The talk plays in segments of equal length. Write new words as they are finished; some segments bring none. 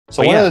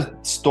So But one yeah, of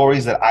the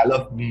stories that I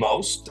love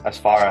most as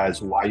far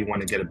as why you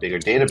want to get a bigger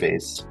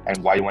database and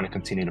why you want to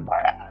continue to buy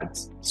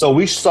ads. So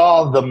we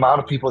saw the amount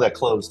of people that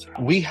closed.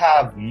 We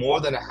have more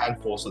than a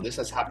handful. So this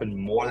has happened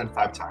more than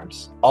 5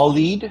 times. A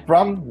lead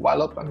from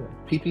Ylopo,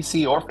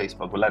 PPC or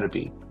Facebook, will let it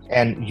be.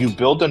 And you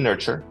build the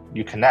nurture,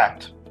 you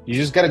connect, you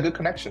just get a good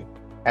connection.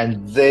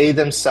 And they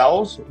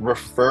themselves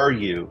refer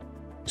you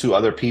to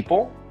other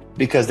people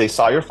because they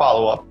saw your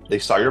follow-up, they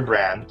saw your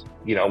brand.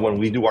 You know, when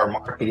we do our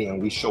marketing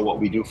and we show what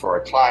we do for our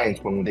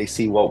clients, when they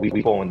see what we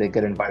do, when they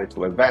get invited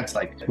to events,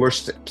 like we're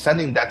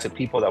sending that to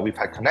people that we've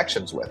had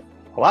connections with.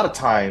 A lot of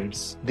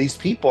times, these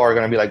people are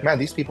going to be like, man,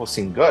 these people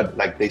seem good.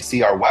 Like they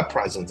see our web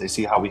presence, they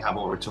see how we have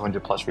over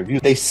 200 plus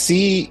reviews. They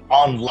see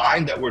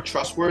online that we're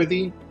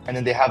trustworthy, and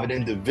then they have an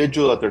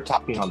individual that they're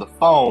talking on the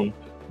phone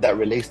that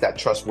relates that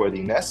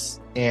trustworthiness,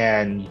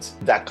 and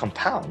that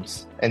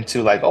compounds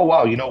into like, oh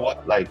wow, you know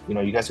what, like, you know,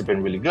 you guys have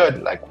been really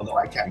good, like, although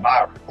I can't buy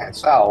or I can't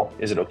sell,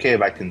 is it okay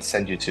if I can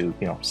send you to,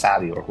 you know,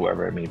 Sally or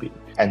whoever it may be?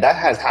 And that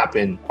has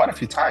happened quite a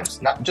few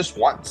times, not just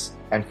once.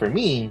 And for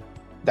me,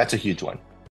 that's a huge one.